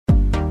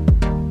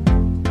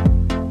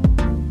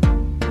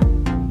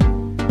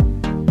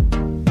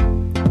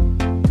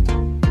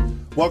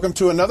Welcome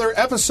to another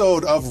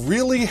episode of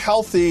Really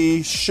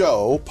Healthy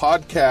Show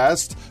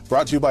podcast,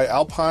 brought to you by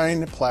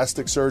Alpine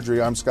Plastic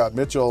Surgery. I'm Scott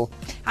Mitchell.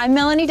 I'm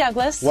Melanie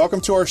Douglas.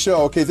 Welcome to our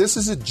show. Okay, this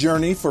is a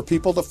journey for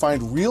people to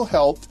find real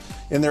health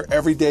in their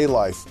everyday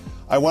life.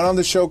 I went on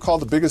the show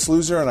called The Biggest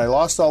Loser, and I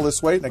lost all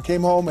this weight, and I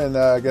came home, and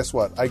guess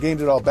what? I gained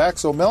it all back.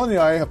 So Melanie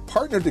and I have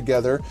partnered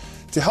together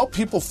to help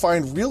people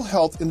find real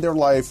health in their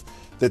life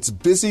that's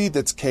busy,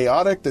 that's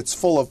chaotic, that's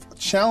full of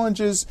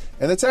challenges,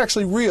 and that's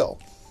actually real.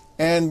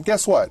 And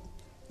guess what?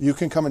 You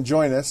can come and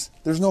join us.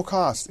 There's no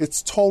cost.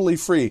 It's totally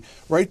free.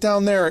 Right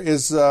down there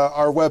is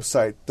our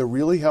website,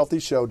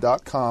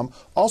 thereallyhealthyshow.com.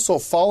 Also,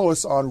 follow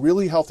us on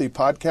Really Healthy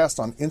Podcast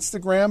on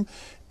Instagram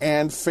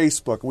and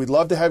Facebook. We'd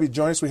love to have you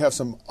join us. We have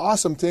some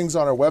awesome things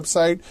on our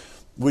website.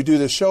 We do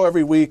this show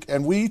every week,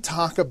 and we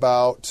talk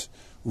about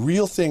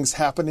real things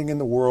happening in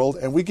the world,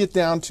 and we get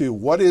down to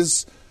what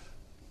is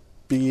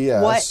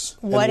BS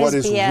what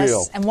is BS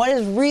real. And what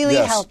is really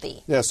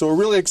healthy. Yeah, so we're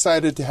really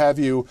excited to have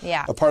you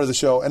a part of the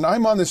show. And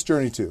I'm on this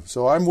journey too.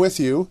 So I'm with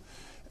you.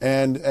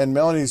 And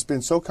Melanie's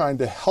been so kind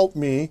to help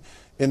me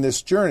in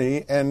this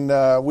journey. And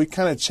we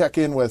kind of check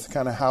in with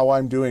kind of how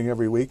I'm doing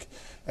every week.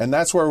 And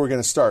that's where we're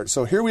going to start.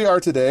 So here we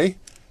are today.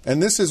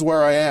 And this is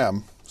where I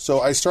am.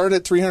 So I started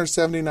at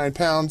 379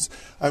 pounds.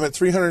 I'm at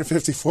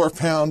 354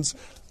 pounds.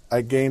 I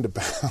gained a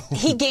pound.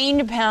 He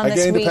gained a pound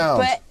this week.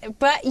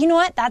 But you know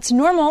what? That's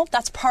normal.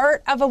 That's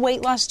part of a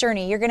weight loss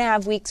journey. You're going to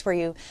have weeks where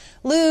you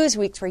lose,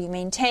 weeks where you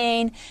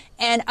maintain,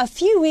 and a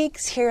few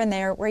weeks here and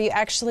there where you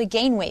actually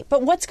gain weight.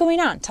 But what's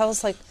going on? Tell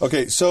us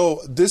Okay,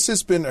 so this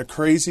has been a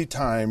crazy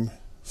time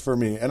for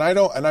me. And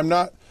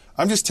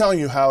I'm just telling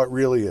you how it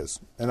really is.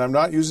 And I'm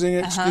not using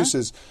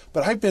excuses,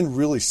 but I've been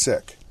really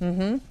sick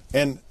and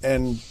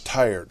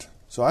tired.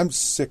 So I'm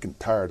sick and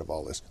tired of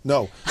all this.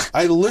 No,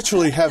 I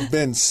literally have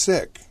been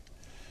sick.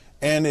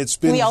 And it's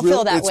been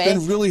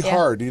been really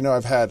hard. You know,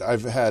 I've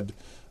had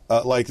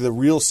like the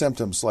real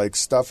symptoms like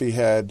stuffy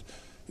head,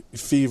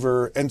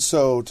 fever, and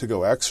so to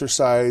go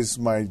exercise,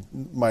 my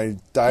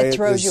diet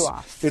throws you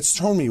off. It's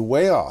thrown me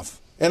way off.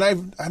 And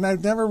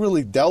I've never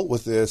really dealt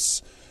with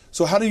this.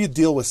 So how do you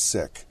deal with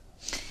sick?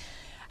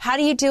 How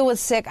do you deal with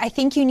sick? I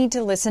think you need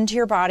to listen to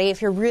your body.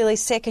 If you're really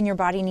sick and your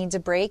body needs a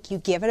break, you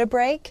give it a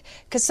break.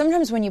 Because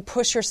sometimes when you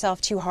push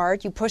yourself too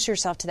hard, you push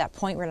yourself to that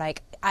point where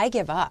like, I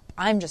give up.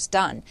 I'm just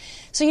done.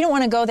 So you don't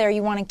want to go there.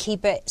 You want to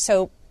keep it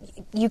so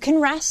you can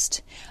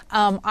rest.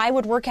 I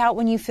would work out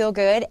when you feel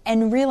good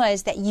and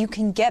realize that you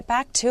can get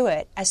back to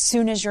it as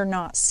soon as you're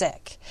not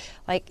sick.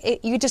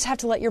 You just have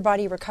to let your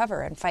body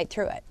recover and fight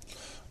through it.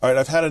 All right.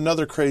 I've had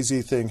another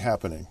crazy thing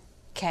happening.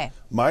 Okay.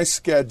 My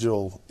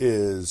schedule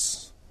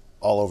is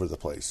all over the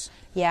place.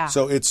 Yeah.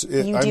 So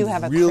you do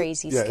have a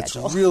crazy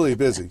schedule. It's really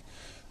busy.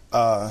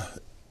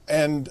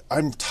 And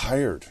I'm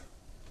tired.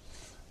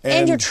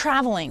 And you're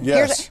traveling.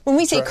 Yes. When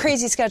we say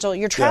crazy schedule,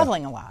 you're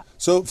traveling a lot.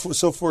 So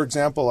for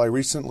example, I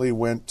recently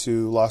went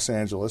to Los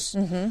Angeles.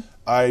 When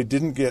I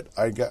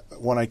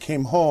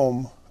came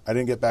home, I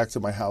didn't get back to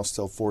my house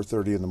till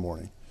 4:30 in the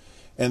morning.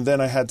 And then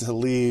I had to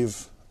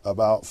leave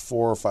about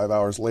 4 or 5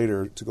 hours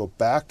later to go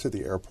back to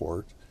the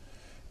airport.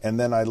 And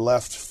then I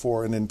left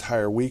for an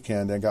entire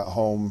weekend and got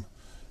home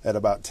at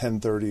about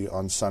 10:30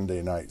 on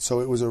Sunday night.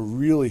 So it was a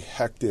really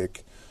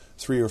hectic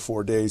 3 or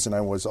 4 days, and I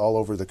was all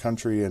over the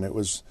country, and it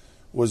was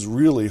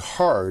really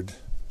hard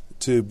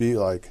to be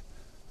like,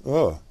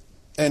 oh.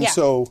 And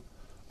so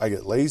I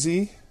get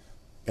lazy,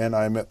 and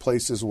I'm at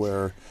places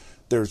where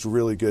there's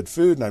really good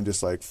food, and I'm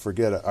just like,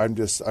 forget it. I'm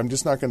just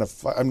not going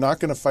to I'm not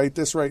going to fight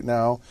this right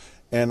now,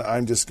 and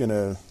I'm just going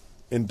to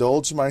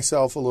indulge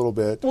myself a little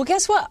bit. Well,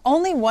 guess what?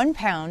 Only 1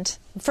 pound.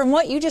 From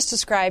what you just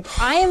described,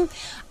 I'm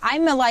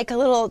like a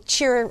little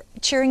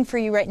cheering for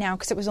you right now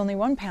because it was only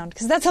 1 pound,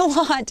 because that's a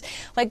lot.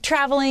 Like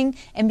traveling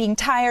and being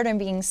tired and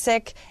being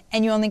sick,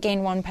 and you only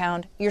gain 1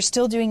 pound. You're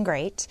still doing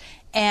great.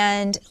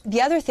 And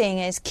the other thing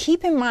is,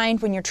 keep in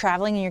mind when you're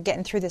traveling and you're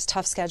getting through this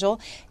tough schedule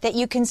that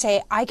you can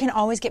say, I can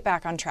always get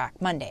back on track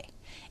Monday.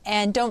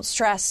 And don't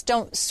stress,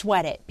 don't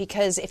sweat it,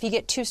 because if you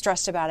get too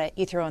stressed about it,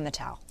 you throw in the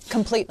towel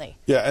completely.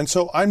 Yeah, and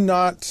so I'm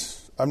not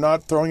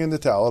throwing in the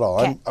towel at all.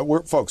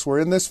 Okay. We're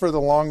in this for the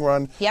long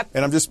run. Yep.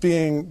 And I'm just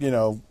being,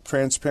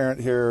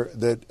 transparent here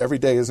that every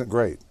day isn't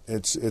great.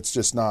 It's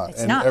just not.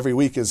 Every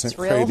week isn't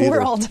great either. It's real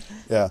world.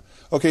 Yeah.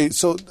 Okay,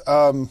 so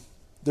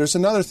there's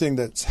another thing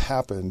that's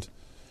happened,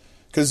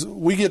 because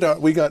we get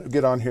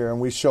on here and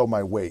we show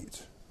my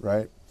weight,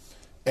 right?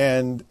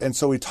 And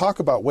so we talk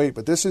about weight,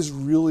 but this is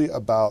really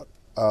about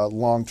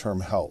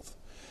long-term health.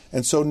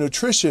 And so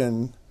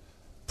nutrition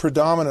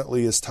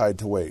predominantly is tied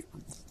to weight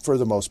for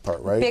the most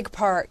part, right? Big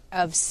part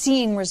of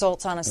seeing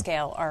results on a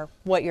scale are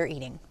what you're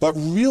eating. But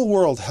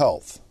real-world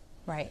health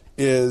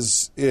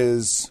is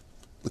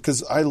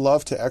because I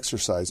love to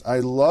exercise.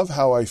 I love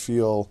how I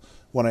feel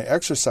when I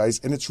exercise,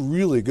 and it's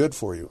really good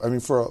for you. I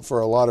mean, for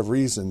a lot of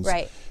reasons.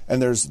 Right.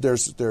 And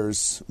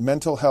there's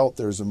mental health,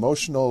 there's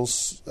emotional,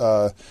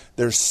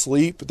 there's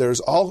sleep, there's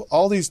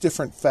all these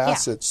different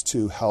facets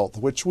to health,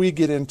 which we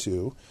get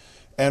into,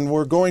 and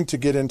we're going to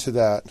get into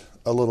that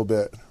a little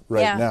bit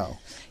right now.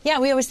 Yeah,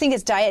 we always think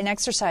it's diet and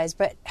exercise,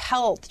 but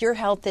health, your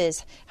health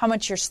is how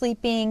much you're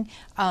sleeping,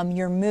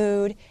 your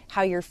mood,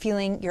 how you're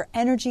feeling, your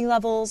energy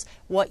levels,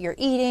 what you're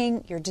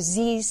eating, your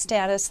disease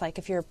status, like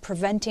if you're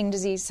preventing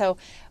disease. So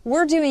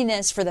we're doing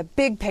this for the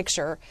big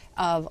picture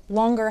of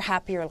longer,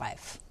 happier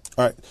life.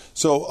 All right.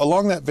 So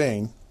along that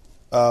vein,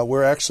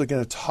 we're actually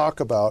going to talk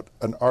about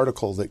an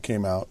article that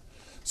came out.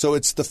 So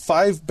it's the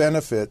 5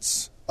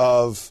 benefits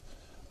of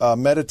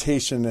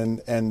meditation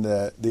and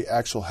the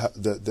actual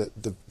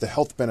the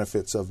health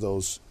benefits of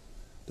those.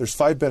 There's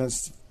 5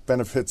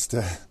 benefits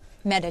to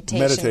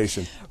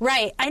meditation.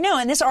 Right. I know.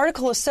 And this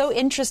article is so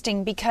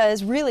interesting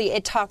because really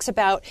it talks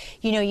about,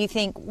 you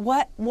think,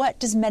 what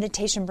does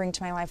meditation bring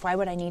to my life? Why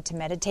would I need to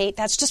meditate?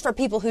 That's just for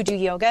people who do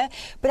yoga.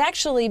 But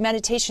actually,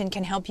 meditation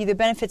can help you. The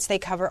benefits they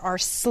cover are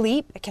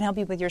sleep. It can help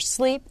you with your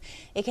sleep.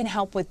 It can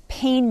help with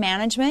pain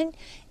management.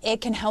 It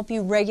can help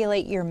you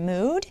regulate your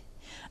mood.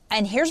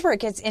 And here's where it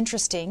gets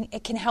interesting.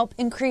 It can help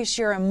increase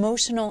your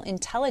emotional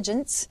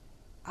intelligence.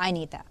 I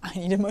need that. I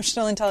need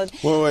emotional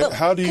intelligence. Wait.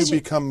 How do you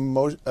become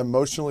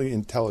emotionally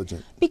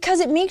intelligent? Because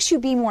it makes you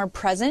be more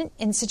present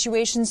in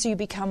situations, so you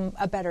become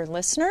a better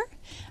listener.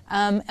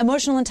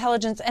 Emotional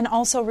intelligence, and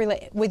also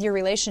with your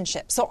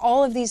relationship. So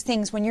all of these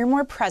things, when you're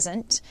more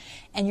present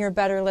and you're a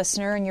better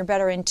listener and you're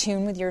better in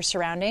tune with your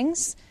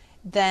surroundings,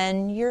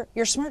 then you're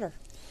smarter.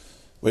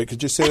 Wait,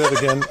 could you say that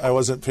again? I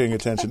wasn't paying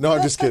attention. No,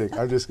 I'm just kidding.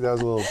 That was a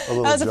little That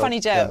was joke. A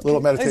funny joke. Yeah, a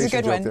little meditation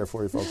joke one. There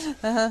for you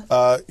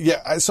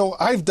folks. So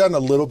I've done a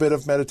little bit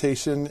of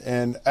meditation,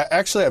 and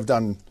actually I've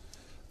done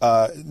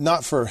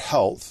not for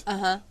health,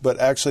 but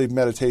actually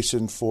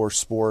meditation for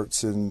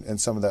sports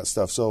and some of that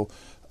stuff. So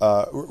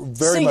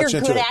very much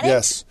into it.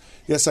 Yes.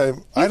 Yes, I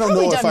don't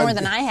know if I'm more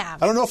than I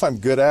have. I don't know if I'm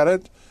good at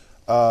it.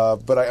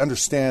 But I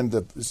understand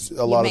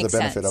a lot of the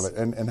benefit of it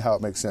and how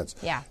it makes sense.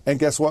 Yeah. And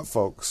guess what,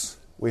 folks?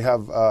 We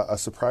have a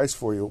surprise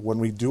for you when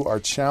we do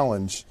our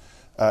challenge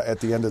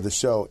at the end of the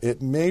show.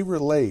 It may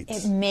relate.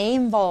 It may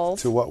involve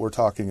to what we're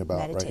talking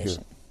about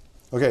meditation.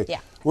 Right here. Okay. Yeah.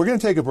 We're going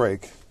to take a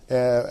break,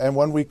 and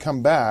when we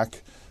come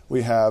back,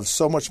 we have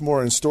so much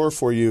more in store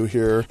for you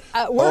here.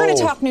 We're going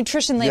to talk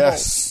nutrition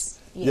labels.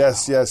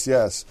 Yes.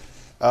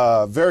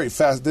 Very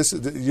fast.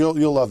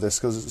 You'll love this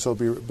because it'll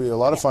be a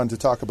lot of fun to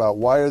talk about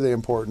why are they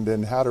important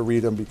and how to read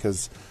them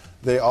because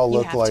they all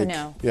look like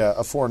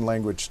a foreign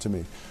language to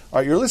me. All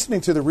right, you're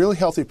listening to the Really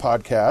Healthy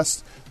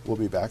Podcast. We'll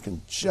be back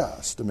in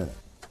just a minute.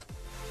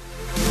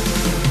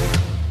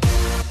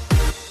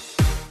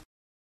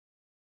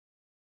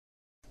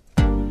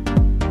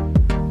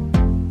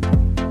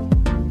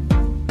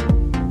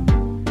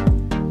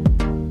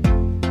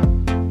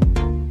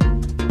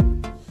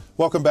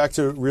 Welcome back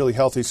to Really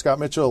Healthy. Scott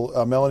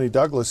Mitchell, Melanie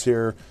Douglas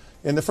here.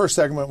 In the first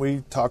segment,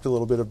 we talked a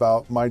little bit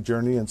about my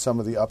journey and some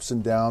of the ups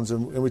and downs,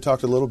 and we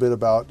talked a little bit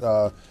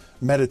about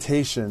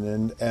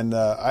meditation, and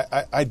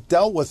I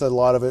dealt with a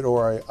lot of it,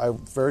 or I'm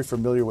very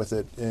familiar with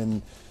it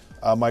in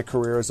my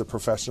career as a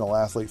professional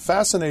athlete.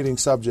 Fascinating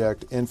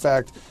subject. In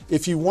fact,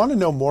 if you want to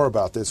know more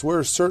about this,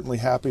 we're certainly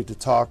happy to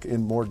talk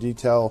in more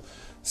detail.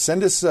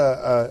 Send us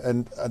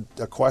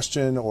a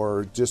question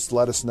or just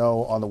let us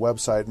know on the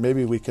website.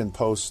 Maybe we can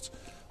post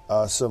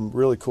some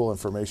really cool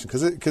information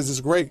because it's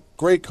a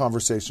great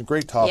conversation,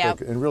 great topic,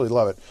 and really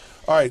love it.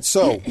 All right,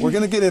 so we're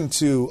going to get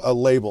into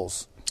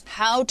labels.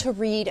 How to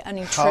read a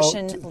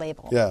nutrition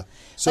label. Yeah.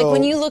 So, like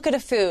when you look at a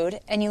food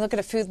and you look at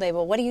a food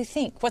label, what do you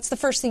think? What's the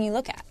first thing you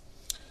look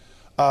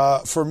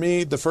at? For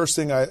me, the first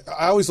thing I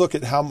always look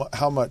at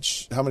how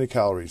many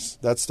calories.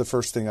 That's the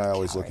first thing I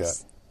always look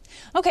at.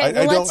 Okay.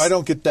 I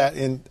don't get that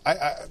in.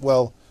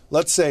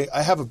 Let's say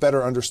I have a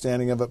better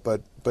understanding of it,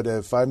 but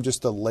if I'm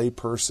just a lay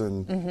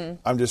person,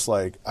 I'm just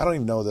like, I don't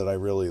even know that I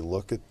really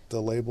look at the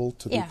label,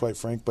 to be quite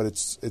frank, but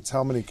it's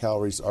how many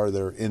calories are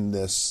there in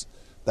this.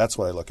 That's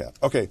what I look at.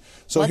 Okay,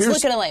 so let's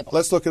look at a label.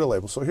 Let's look at a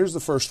label. So here's the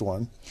first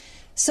one.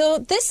 So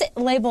this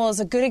label is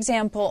a good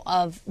example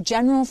of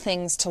general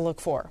things to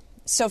look for.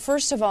 So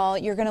first of all,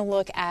 you're going to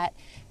look at,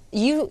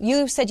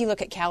 you said you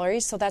look at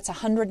calories, so that's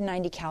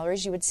 190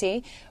 calories you would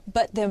see.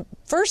 But the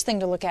first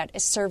thing to look at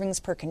is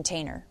servings per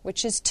container,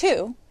 which is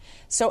 2.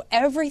 So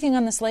everything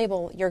on this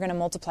label, you're going to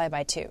multiply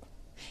by 2.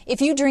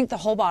 If you drink the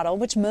whole bottle,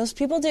 which most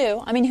people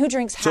do, I mean, who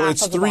drinks half of the bottle?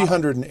 So it's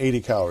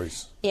 380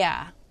 calories.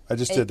 Yeah. I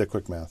just did the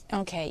quick math.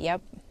 Okay,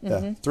 yep.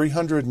 Yeah,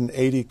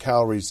 380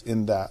 calories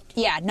in that.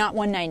 Yeah, not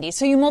 190.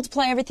 So you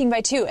multiply everything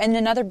by 2. And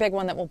another big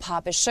one that will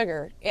pop is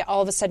sugar.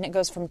 All of a sudden it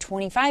goes from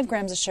 25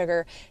 grams of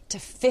sugar to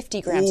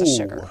 50 grams of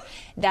sugar.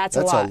 That's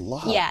a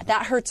lot. Yeah,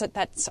 that hurts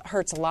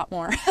a lot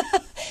more.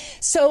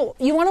 So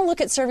you want to look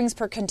at servings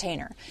per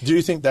container. Do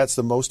you think that's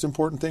the most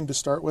important thing to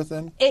start with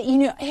then?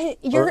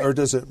 Or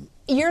does it...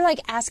 You're like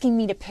asking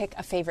me to pick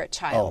a favorite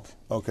child.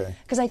 Oh, okay.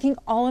 Because I think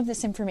all of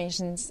this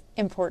information's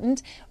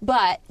important.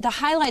 But the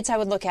highlights I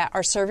would look at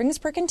are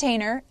servings per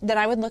container. Then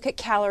I would look at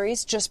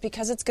calories just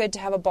because it's good to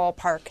have a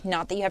ballpark,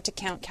 not that you have to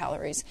count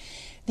calories.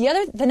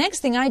 The next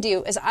thing I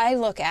do is I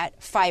look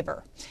at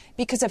fiber.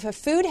 Because if a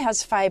food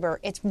has fiber,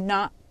 it's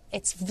not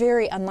it's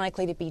very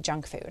unlikely to be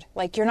junk food.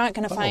 Like you're not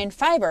going to find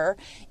fiber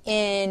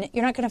you're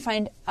not going to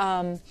find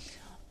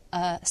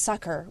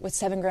sucker with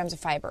 7 grams of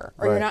fiber,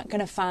 or you're not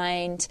going to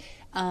find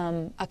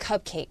a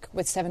cupcake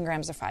with 7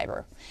 grams of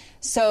fiber.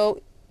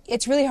 So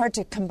it's really hard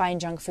to combine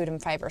junk food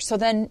and fiber. So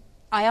then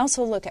I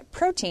also look at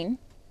protein,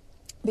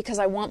 because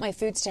I want my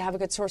foods to have a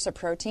good source of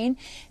protein.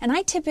 And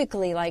I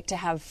typically like to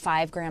have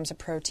 5 grams of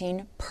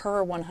protein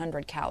per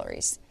 100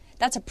 calories.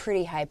 That's a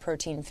pretty high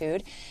protein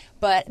food,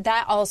 but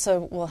that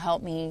also will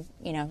help me,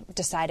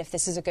 decide if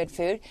this is a good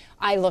food.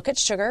 I look at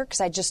sugar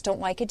because I just don't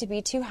like it to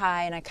be too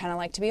high, and I kind of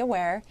like to be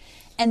aware.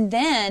 And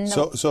then...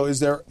 So is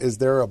there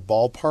a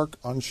ballpark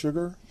on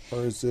sugar,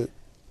 or is it...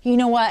 You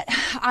know what?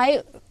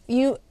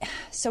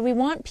 So we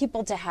want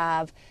people to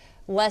have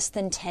less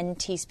than 10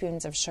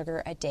 teaspoons of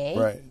sugar a day.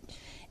 Right.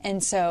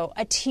 And so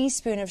a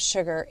teaspoon of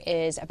sugar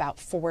is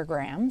about 4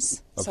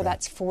 grams. Okay. So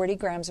that's 40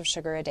 grams of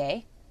sugar a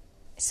day.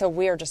 So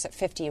we're just at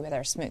 50 with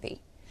our smoothie.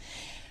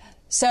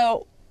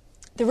 So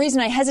the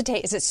reason I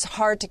hesitate is it's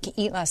hard to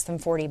eat less than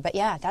 40. But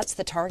yeah, that's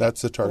the target.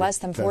 That's the target. Less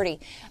than 40.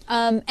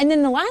 And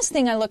then the last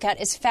thing I look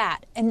at is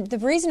fat. And the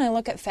reason I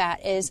look at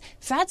fat is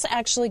fat's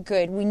actually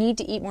good. We need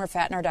to eat more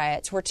fat in our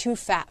diets. We're too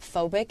fat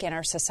phobic in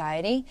our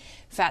society.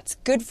 Fat's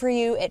good for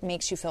you. It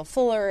makes you feel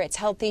fuller. It's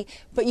healthy.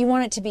 But you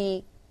want it to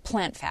be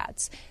plant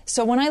fats.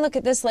 So when I look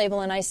at this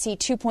label and I see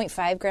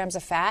 2.5 grams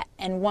of fat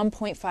and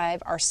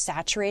 1.5 are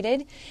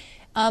saturated,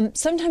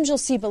 sometimes you'll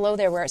see below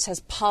there where it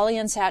says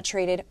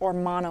polyunsaturated or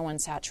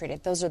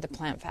monounsaturated. Those are the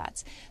plant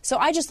fats. So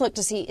I just look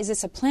to see, is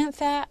this a plant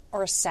fat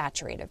or a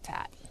saturated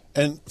fat?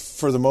 And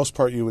for the most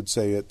part, you would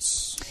say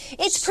it's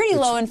pretty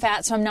low in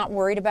fat, so I'm not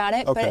worried about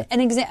it. Okay.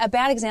 But a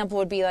bad example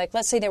would be like,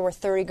 let's say there were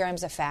 30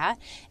 grams of fat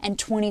and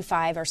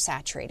 25 are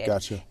saturated.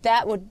 Gotcha.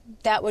 That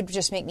would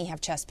just make me have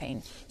chest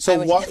pain.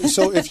 So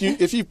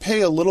if you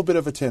pay a little bit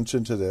of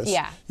attention to this,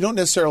 yeah. You don't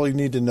necessarily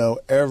need to know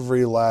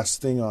every last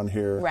thing on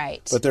here.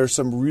 Right. But there's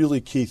some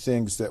really key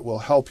things that will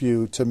help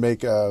you to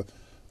make an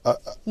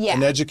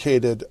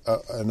educated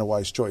and a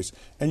wise choice,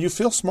 and you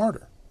feel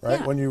smarter. Right?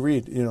 Yeah. When you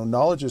read,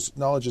 knowledge is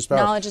power.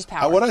 Knowledge is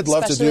power. What I'd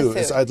love to do food.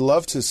 is I'd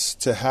love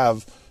to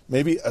have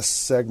maybe a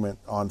segment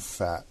on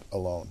fat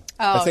alone.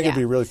 Oh, I think it'd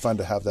be really fun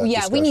to have that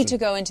discussion. We need to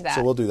go into that.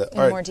 So we'll do that.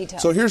 In more detail.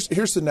 So here's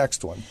the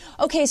next one.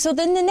 Okay, so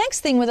then the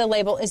next thing with a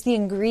label is the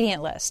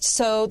ingredient list.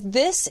 So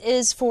this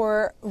is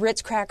for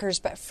Ritz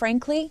crackers, but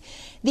frankly,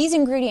 these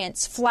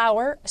ingredients,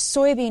 flour,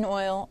 soybean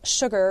oil,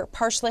 sugar,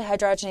 partially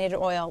hydrogenated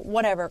oil,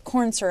 whatever,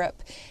 corn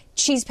syrup,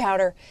 cheese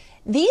powder,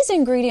 these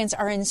ingredients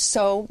are in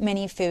so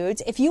many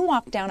foods. If you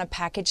walk down a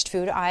packaged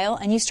food aisle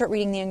and you start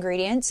reading the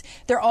ingredients,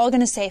 they're all going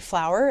to say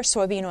flour,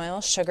 soybean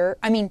oil, sugar.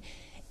 I mean,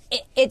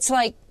 it's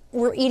like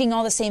we're eating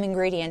all the same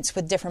ingredients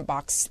with different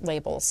box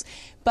labels.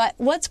 But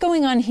what's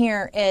going on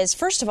here is,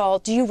 first of all,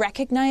 do you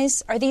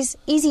recognize, are these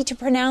easy to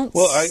pronounce?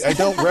 Well, I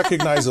don't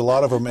recognize a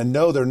lot of them, and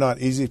no, they're not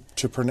easy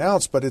to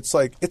pronounce, but it's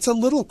like, it's a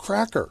little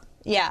cracker.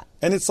 Yeah.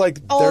 And it's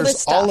like,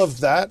 there's all of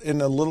that in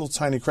a little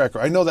tiny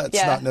cracker. I know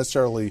that's not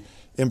necessarily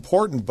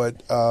important,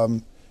 but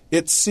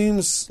it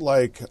seems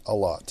like a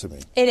lot to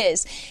me. It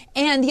is.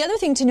 And the other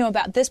thing to know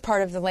about this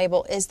part of the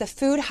label is the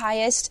food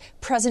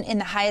present in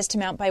the highest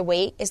amount by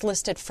weight is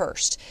listed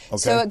first. Okay.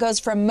 So it goes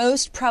from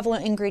most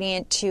prevalent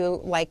ingredient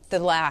to like the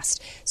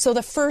last. So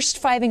the first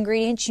 5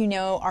 ingredients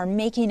are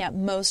making up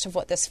most of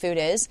what this food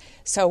is.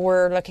 So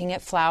we're looking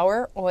at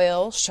flour,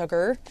 oil,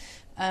 sugar,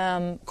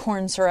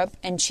 corn syrup,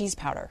 and cheese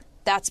powder.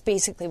 That's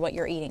basically what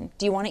you're eating.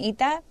 Do you want to eat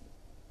that?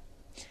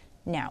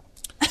 No.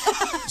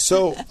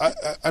 So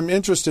I'm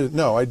interested.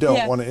 No, I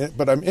don't want to.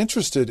 But I'm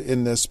interested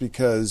in this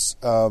because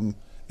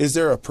is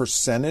there a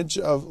percentage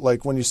of,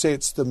 like, when you say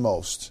it's the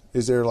most?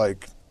 Is there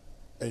like,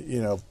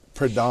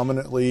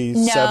 predominantly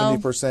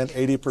 70%,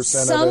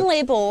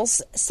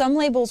 80% Some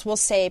labels will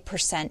say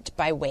percent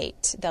by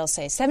weight. They'll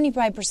say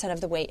 75%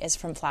 of the weight is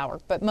from flour,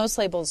 but most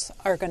labels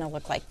are going to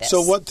look like this.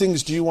 So what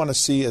things do you want to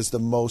see as the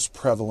most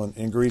prevalent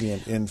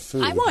ingredient in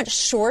food? I want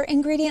short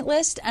ingredient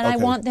list, and I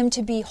want them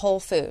to be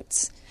whole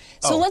foods.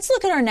 So let's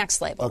look at our next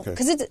label,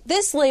 because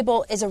this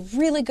label is a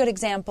really good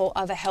example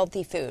of a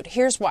healthy food.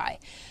 Here's why.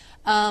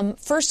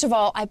 First of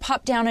all, I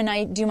pop down and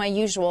I do my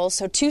usual.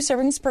 So 2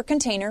 servings per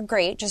container,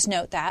 great. Just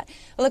note that.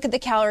 I look at the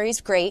calories,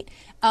 great.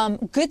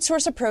 Good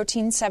source of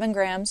protein, 7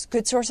 grams.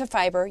 Good source of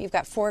fiber, you've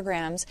got 4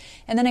 grams.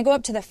 And then I go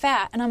up to the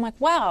fat, and I'm like,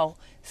 wow,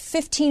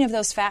 15 of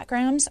those fat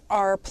grams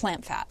are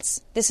plant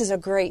fats. This is a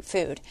great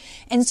food.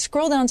 And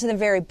scroll down to the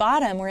very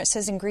bottom where it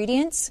says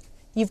ingredients.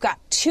 You've got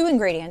 2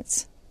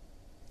 ingredients.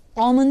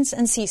 Almonds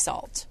and sea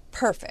salt.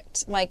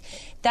 Perfect. Like,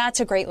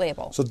 that's a great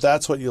label. So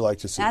that's what you like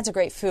to see. That's a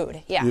great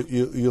food, yeah.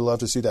 You love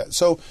to see that.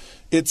 So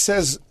it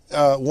says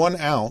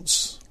 1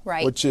 ounce,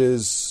 right, which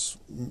is,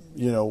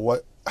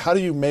 what? How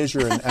do you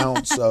measure an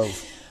ounce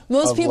of...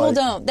 Most people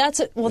don't. That's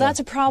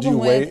a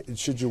problem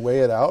should you weigh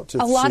it out?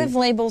 A lot of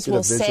labels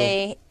will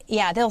say...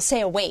 Yeah, they'll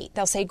say a weight.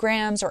 They'll say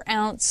grams or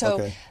ounce.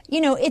 So,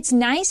 it's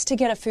nice to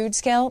get a food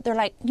scale. They're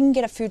like, you can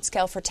get a food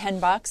scale for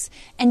 $10.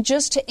 And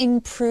just to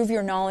improve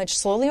your knowledge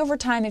slowly over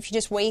time, if you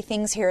just weigh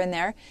things here and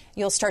there,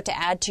 you'll start to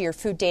add to your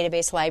food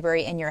database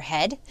library in your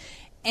head.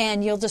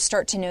 and you'll just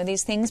start to know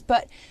these things.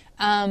 But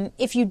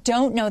if you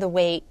don't know the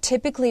weight,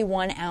 typically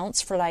 1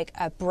 ounce for like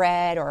a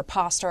bread or a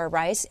pasta or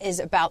rice is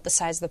about the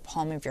size of the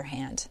palm of your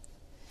hand.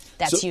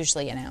 That's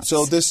usually an ounce.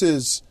 So this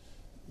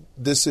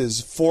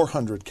is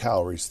 400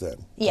 calories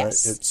then.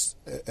 Yes.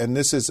 Right? And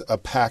this is a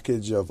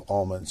package of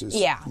almonds is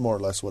more or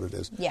less what it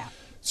is. Yeah.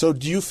 So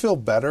do you feel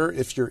better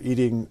if you're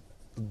eating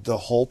the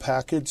whole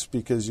package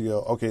because you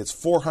go, okay, it's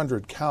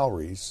 400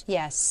 calories.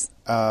 Yes.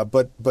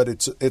 But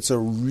it's a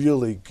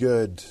really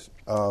good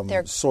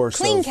source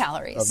clean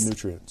calories of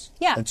nutrients.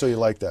 Yeah. And so you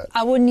like that.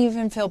 I wouldn't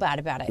even feel bad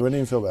about it. You wouldn't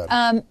even feel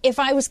bad. If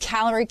I was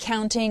calorie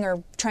counting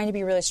or trying to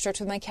be really strict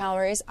with my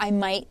calories, I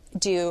might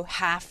do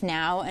half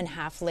now and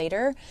half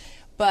later.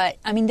 But,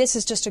 I mean, this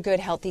is just a good,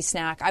 healthy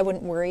snack. I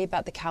wouldn't worry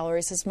about the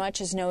calories as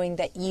much as knowing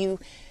that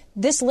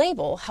this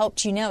label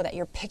helped you know that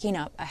you're picking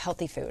up a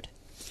healthy food.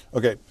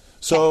 Okay.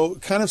 So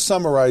kind of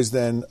summarize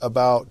then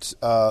about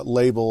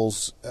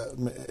labels.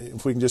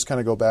 If we can just kind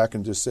of go back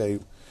and just say,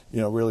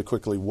 really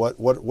quickly, what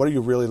are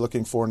you really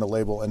looking for in a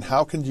label, and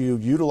how can you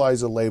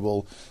utilize a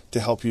label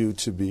to help you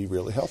to be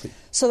really healthy?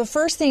 So the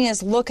first thing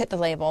is look at the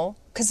label,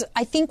 because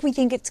we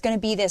think it's going to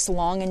be this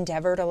long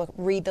endeavor to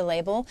read the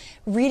label.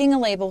 Reading a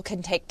label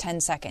can take 10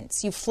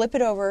 seconds. You flip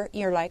it over,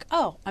 you're like,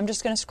 oh, I'm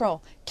just going to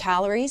scroll.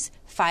 Calories,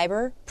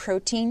 fiber,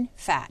 protein,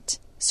 fat,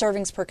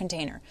 servings per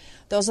container.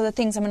 Those are the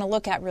things I'm going to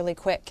look at really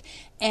quick.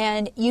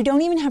 And you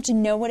don't even have to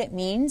know what it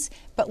means,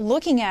 but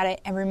looking at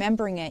it and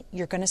remembering it,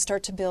 you're going to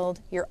start to build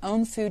your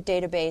own food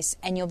database,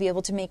 and you'll be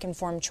able to make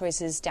informed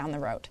choices down the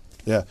road.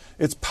 Yeah,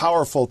 it's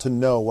powerful to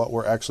know what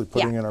we're actually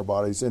putting in our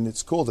bodies, and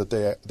it's cool that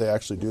they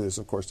actually do this.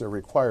 Of course, they're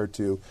required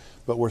to,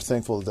 but we're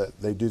thankful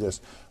that they do this.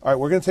 All right,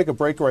 we're going to take a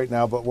break right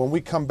now, but when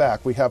we come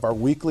back, we have our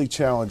weekly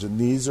challenge, and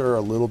these are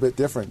a little bit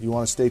different. You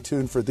want to stay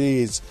tuned for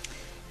these.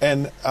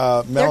 And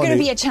Melanie, they're going to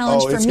be a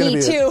challenge for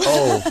me too.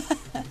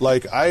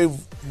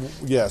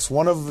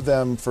 One of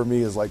them for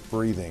me is like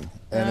breathing,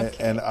 and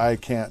okay. and I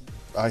can't.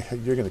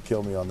 You're going to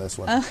kill me on this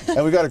one.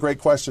 And we got a great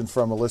question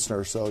from a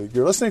listener. So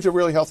you're listening to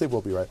Really Healthy. We'll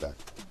be right back.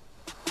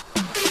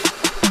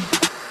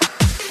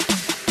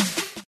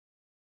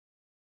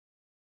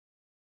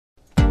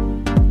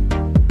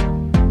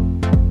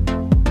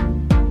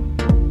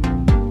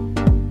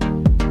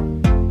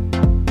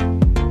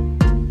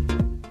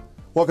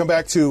 Welcome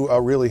back to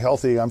Really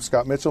Healthy. I'm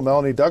Scott Mitchell.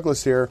 Melanie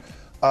Douglas here.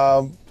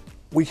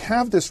 We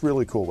have this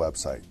really cool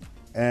website,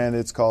 and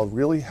it's called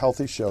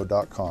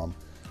reallyhealthyshow.com.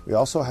 We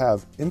also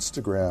have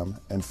Instagram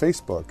and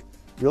Facebook,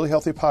 Really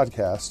Healthy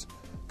Podcast.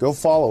 Go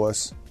follow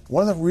us.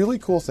 One of the really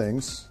cool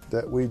things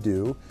that we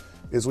do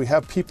is we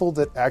have people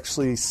that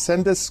actually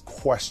send us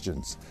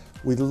questions.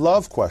 We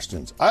love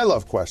questions. I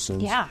love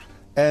questions. Yeah.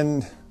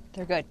 And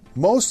they're good.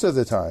 Most of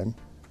the time,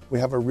 we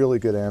have a really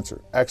good answer.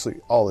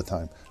 Actually, all the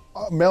time.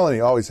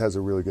 Melanie always has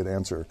a really good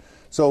answer.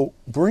 So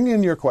bring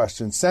in your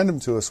questions. Send them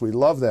to us. We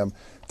love them.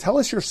 Tell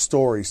us your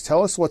stories.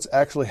 Tell us what's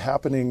actually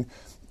happening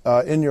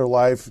in your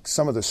life,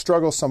 some of the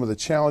struggles, some of the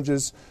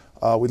challenges.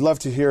 We'd love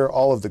to hear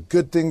all of the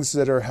good things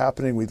that are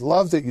happening. We'd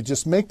love that you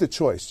just make the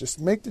choice. Just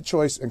make the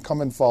choice and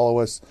come and follow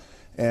us.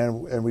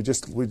 And we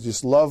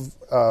just love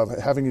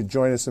having you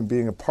join us and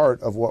being a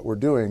part of what we're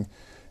doing.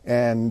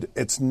 And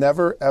it's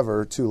never,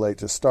 ever too late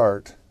to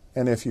start.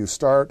 And if you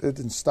started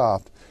and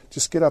stopped,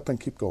 just get up and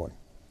keep going.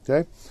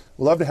 Okay?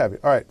 We'd love to have you.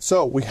 All right.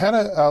 So we had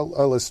a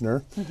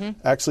listener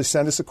actually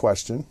send us a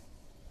question.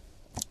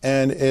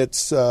 And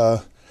it's,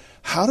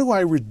 how do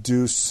I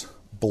reduce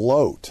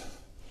bloat?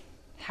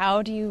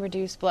 How do you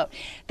reduce bloat?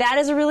 That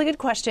is a really good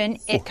question.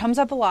 It comes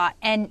up a lot.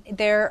 And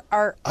there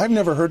are... I've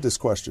never heard this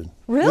question.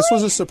 Really? This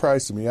was a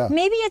surprise to me, yeah.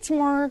 Maybe it's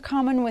more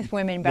common with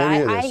women, but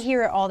I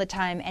hear it all the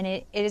time, and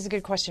it is a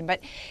good question. But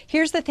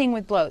here's the thing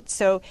with bloat.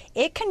 So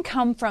it can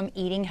come from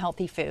eating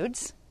healthy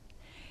foods.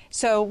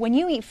 So when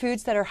you eat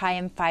foods that are high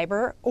in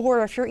fiber,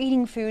 or if you're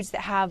eating foods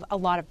that have a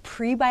lot of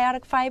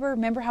prebiotic fiber,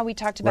 remember how we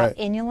talked about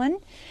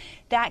inulin?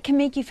 That can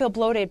make you feel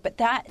bloated, but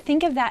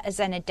think of that as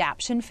an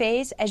adaptation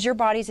phase. As your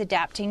body's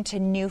adapting to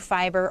new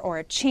fiber or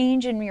a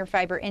change in your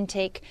fiber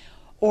intake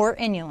or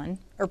inulin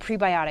or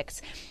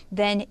prebiotics,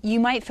 then you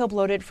might feel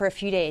bloated for a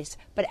few days.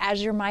 But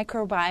as your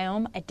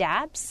microbiome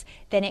adapts,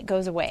 then it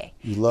goes away.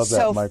 You love that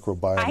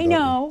microbiome. I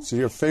know. So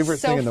your favorite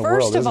thing in the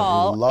world, first of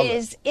all,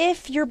 is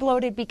if you're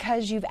bloated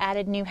because you've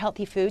added new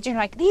healthy foods, you're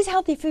like, these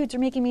healthy foods are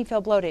making me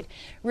feel bloated,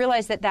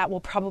 realize that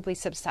will probably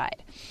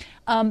subside.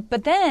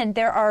 But then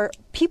there are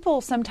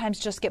people sometimes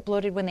just get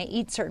bloated when they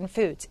eat certain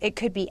foods. It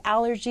could be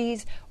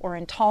allergies or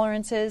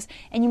intolerances,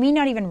 and you may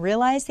not even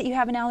realize that you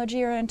have an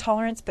allergy or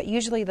intolerance, but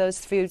usually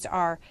those foods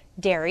are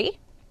dairy,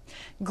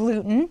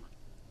 gluten,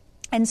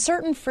 and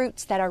certain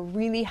fruits that are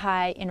really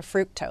high in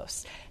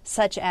fructose,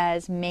 such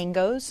as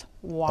mangoes,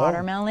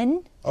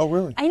 watermelon. Oh,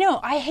 really? I know.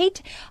 I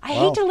hate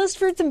to list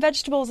fruits and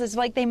vegetables as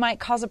like they might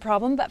cause a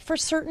problem, but for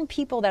certain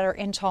people that are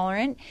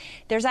intolerant,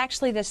 there's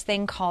actually this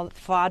thing called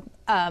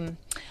FODMAP.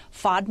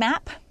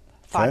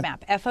 FODMAP,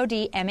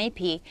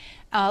 F-O-D-M-A-P,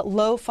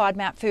 low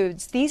FODMAP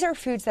foods. These are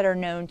foods that are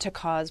known to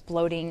cause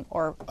bloating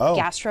or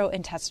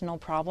gastrointestinal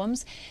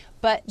problems.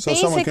 But So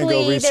someone can go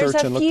basically, research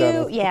there's a and look few. that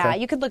up. Yeah, Okay.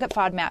 you could look at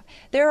FODMAP.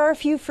 There are a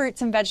few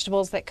fruits and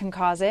vegetables that can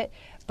cause it.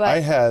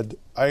 But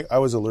I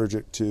was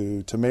allergic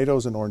to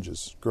tomatoes and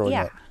oranges growing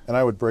Yeah. up, and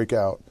I would break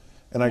out,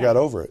 and I got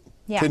over it.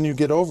 Yeah. Can you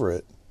get over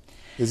it?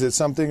 Is it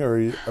something, or are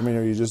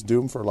you just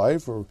doomed for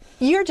life? Or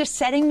you're just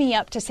setting me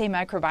up to say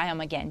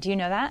microbiome again. Do you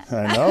know that?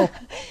 I know.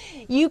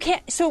 You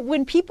can't. So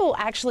when people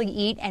actually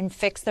eat and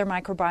fix their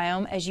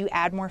microbiome, as you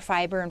add more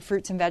fiber and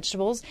fruits and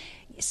vegetables,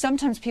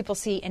 sometimes people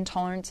see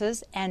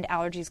intolerances and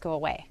allergies go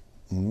away.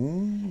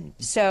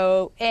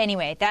 So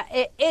anyway,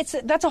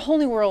 that's a whole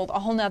new world, a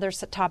whole nother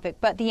topic.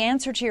 But the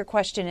answer to your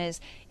question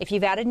is, if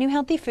you've added new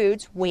healthy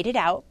foods, wait it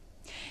out.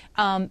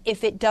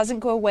 If it doesn't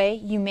go away,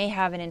 you may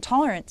have an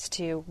intolerance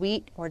to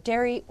wheat or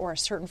dairy or a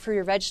certain fruit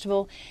or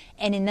vegetable.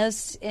 And in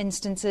those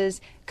instances,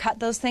 cut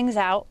those things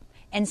out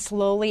and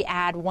slowly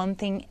add one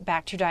thing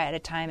back to your diet at a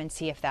time and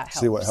see if that helps.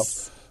 See what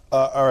helps.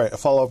 All right, a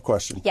follow-up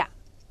question. Yeah.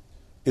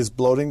 Is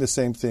bloating the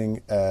same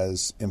thing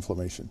as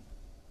inflammation?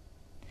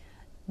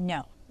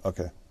 No.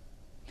 Okay.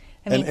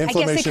 I mean, I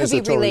guess it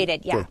could be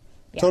related. Yeah. okay.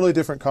 Yeah. Totally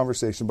different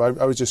conversation, but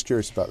I was just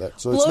curious about that.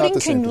 So it's not Bloating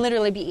the same can thing.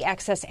 literally be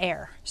excess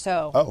air.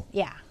 So, Oh.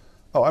 yeah.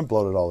 Oh, I'm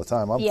bloated all the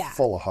time. I'm Yeah.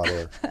 full of hot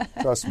air.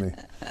 Trust me.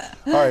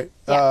 All right.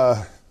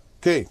 Yeah.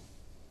 Okay.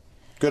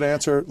 Good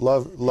answer.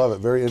 Love it.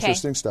 Very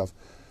interesting stuff.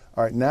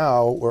 All right.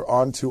 Now we're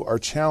on to our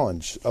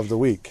challenge of the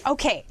week.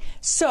 Okay,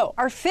 so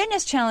our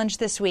fitness challenge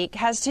this week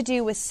has to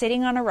do with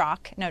sitting on a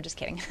rock. No, just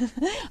kidding.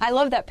 I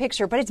love that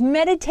picture, but it's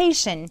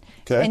meditation.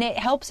 Okay. And it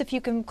helps if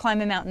you can climb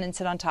a mountain and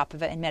sit on top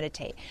of it and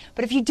meditate.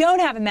 But if you don't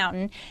have a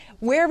mountain,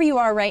 wherever you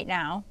are right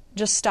now,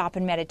 just stop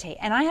and meditate.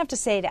 And I have to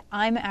say that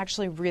I'm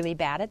actually really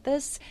bad at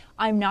this.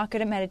 I'm not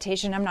good at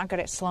meditation. I'm not good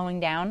at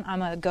slowing down.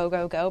 I'm a go,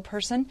 go, go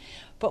person.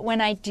 But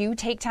when I do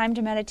take time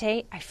to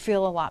meditate, I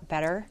feel a lot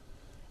better.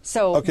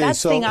 So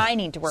that's the thing I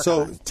need to work on.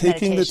 So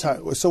taking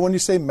meditation. the time. So when you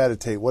say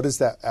meditate, what does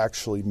that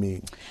actually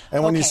mean?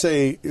 And when you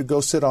say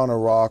go sit on a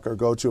rock or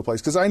go to a place,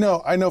 because I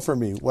know for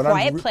me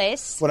when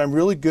place. when I'm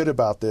really good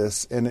about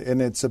this, and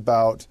it's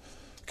about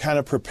kind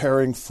of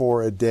preparing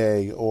for a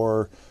day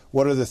or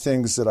what are the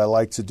things that I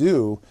like to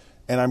do,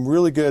 and I'm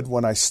really good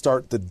when I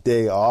start the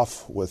day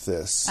off with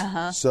this.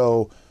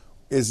 So.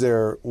 Is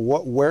there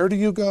where do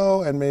you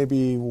go, and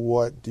maybe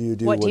what do you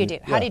do? What do you do?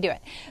 How do you do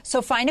it?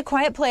 So find a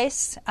quiet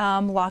place.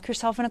 Lock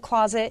yourself in a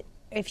closet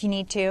if you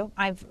need to.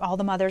 All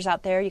the mothers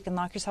out there, you can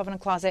lock yourself in a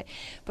closet.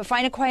 But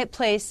find a quiet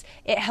place.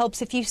 It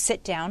helps if you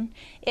sit down.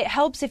 It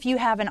helps if you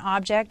have an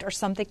object or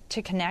something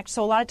to connect.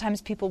 So a lot of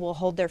times people will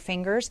hold their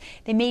fingers.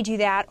 They may do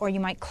that, or you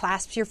might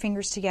clasp your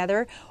fingers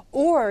together.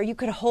 Or you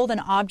could hold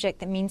an object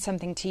that means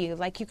something to you.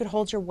 Like you could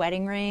hold your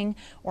wedding ring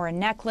or a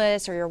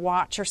necklace or your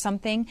watch or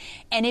something.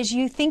 And as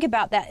you think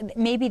about that,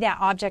 maybe that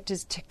object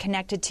is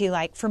connected to,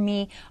 like for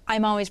me,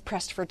 I'm always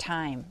pressed for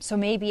time. So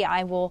maybe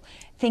I will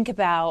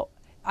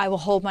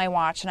hold my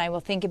watch and I will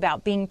think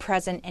about being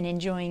present and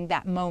enjoying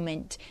that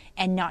moment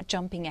and not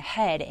jumping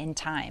ahead in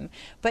time.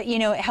 But,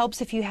 it helps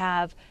if you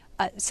have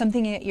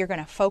something that you're going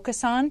to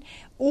focus on.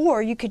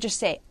 Or you could just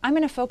say, I'm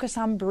going to focus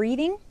on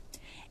breathing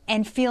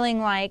and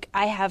feeling like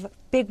I have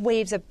big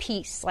waves of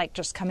peace, like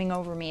just coming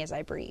over me as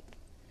I breathe.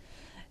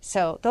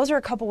 So those are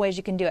a couple ways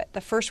you can do it.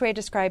 The first way I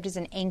described is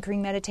an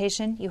anchoring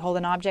meditation. You hold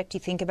an object, you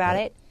think about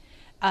it.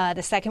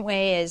 The second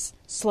way is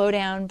slow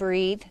down,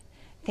 breathe.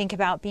 Think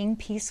about being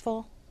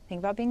peaceful. Think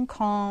about being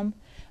calm.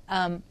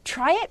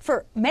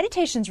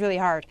 Meditation's really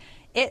hard.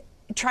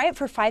 Try it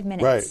for 5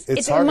 minutes. Right.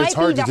 It might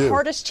be the do.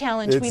 hardest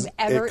challenge we've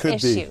ever it could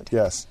issued. Be,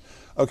 yes.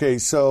 Okay,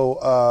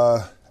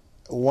 so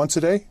once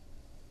a day?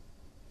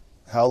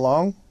 How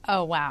long?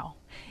 Oh, wow.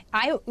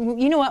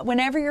 You know what?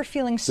 Whenever you're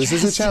feeling stressed,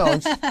 this is a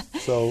challenge.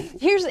 So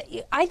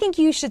I think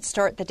you should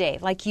start the day,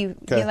 like you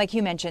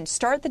mentioned.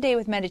 Start the day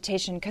with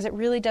meditation because it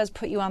really does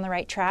put you on the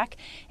right track,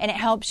 and it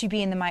helps you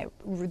be in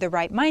the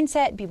right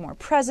mindset, be more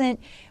present,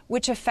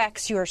 which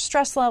affects your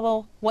stress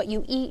level, what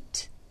you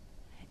eat,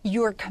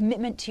 your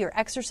commitment to your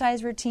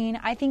exercise routine.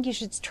 I think you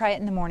should try it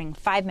in the morning,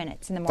 5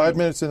 minutes in the morning. 5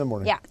 minutes in the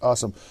morning. Yeah.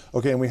 Awesome.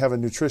 Okay, and we have a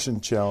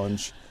nutrition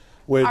challenge.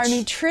 Which, our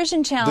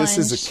nutrition challenge. This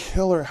is a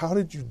killer. How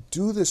did you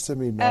do this to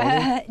me,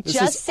 Melanie?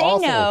 Just say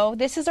awful. no.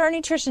 This is our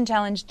nutrition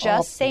challenge.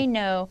 Just say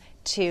no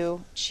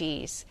to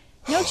cheese.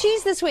 No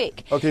cheese this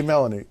week. Okay,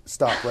 Melanie,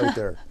 stop right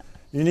there.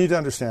 You need to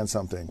understand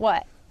something.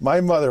 What? My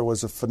mother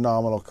was a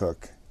phenomenal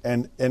cook,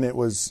 and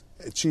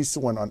cheese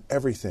went on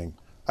everything.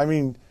 I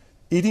mean,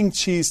 eating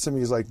cheese to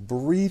me is like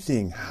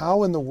breathing.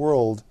 How in the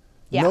world?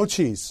 Yeah. No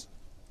cheese.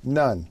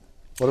 None.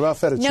 What about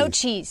feta cheese? No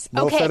cheese.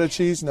 No okay. feta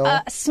cheese?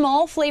 No?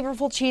 Small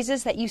flavorful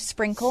cheeses that you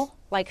sprinkle,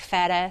 like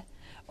feta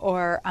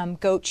or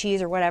goat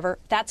cheese or whatever,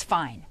 that's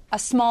fine. A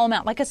small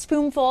amount, like a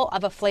spoonful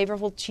of a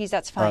flavorful cheese,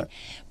 that's fine. Right.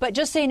 But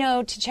just say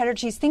no to cheddar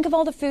cheese. Think of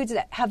all the foods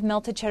that have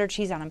melted cheddar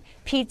cheese on them.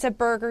 Pizza,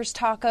 burgers,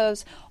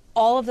 tacos,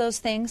 all of those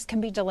things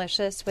can be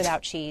delicious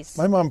without cheese.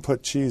 My mom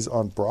put cheese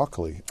on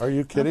broccoli. Are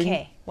you kidding?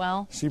 Okay,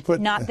 well, she put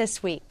not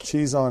this week.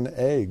 Cheese on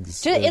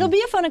eggs. It'll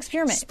be a fun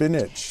experiment.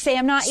 Spinach. Say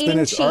I'm not eating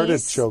cheese. Spinach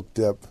artichoke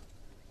dip.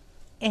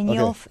 And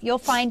Okay. you'll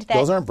find that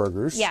Those aren't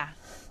burgers. Yeah.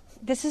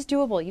 This is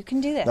doable. You can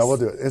do this. No, we'll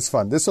do it. It's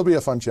fun. This will be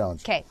a fun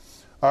challenge. Okay.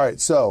 All right,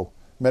 so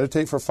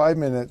meditate for 5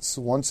 minutes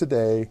once a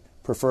day,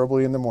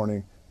 preferably in the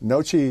morning.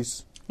 No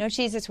cheese. No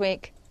cheese this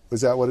week.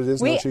 Is that what it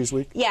is? No cheese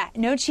week? Yeah,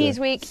 no cheese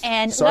week.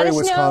 And sorry, let us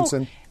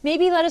Wisconsin. know.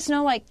 Maybe let us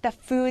know like the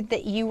food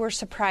that you were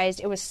surprised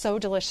it was so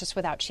delicious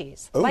without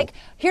cheese. Ooh. Like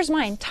here's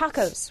mine: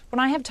 tacos. When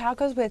I have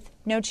tacos with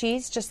no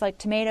cheese, just like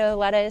tomato,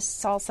 lettuce,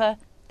 salsa,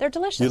 they're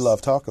delicious. You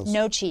love tacos.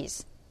 No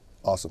cheese.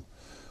 Awesome.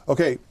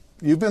 Okay,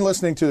 you've been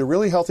listening to the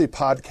Really Healthy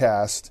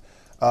Podcast.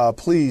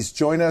 Please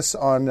join us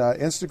on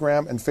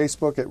Instagram and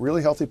Facebook at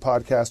Really Healthy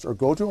Podcast, or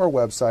go to our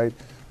website,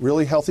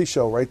 Really Healthy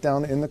Show, right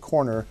down in the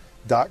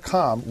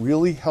corner.com,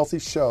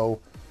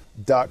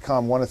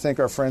 reallyhealthyshow.com. Want to thank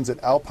our friends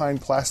at Alpine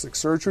Plastic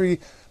Surgery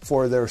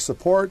for their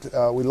support.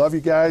 We love you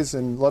guys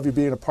and love you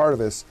being a part of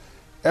this.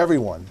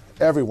 Everyone,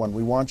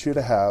 we want you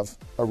to have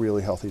a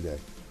really healthy day.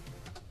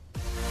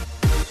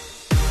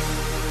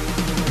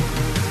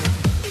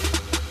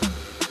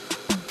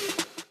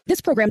 This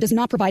program does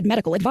not provide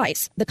medical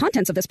advice. The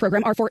contents of this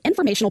program are for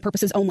informational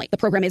purposes only. The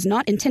program is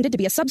not intended to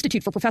be a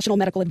substitute for professional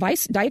medical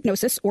advice,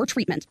 diagnosis, or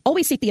treatment.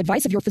 Always seek the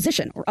advice of your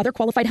physician or other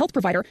qualified health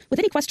provider with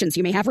any questions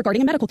you may have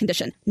regarding a medical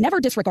condition. Never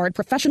disregard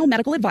professional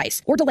medical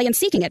advice or delay in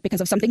seeking it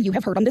because of something you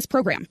have heard on this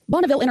program.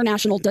 Bonneville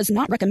International does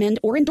not recommend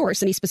or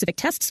endorse any specific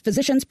tests,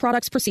 physicians,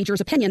 products, procedures,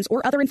 opinions,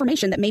 or other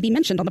information that may be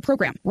mentioned on the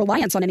program.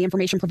 Reliance on any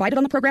information provided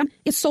on the program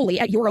is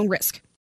solely at your own risk.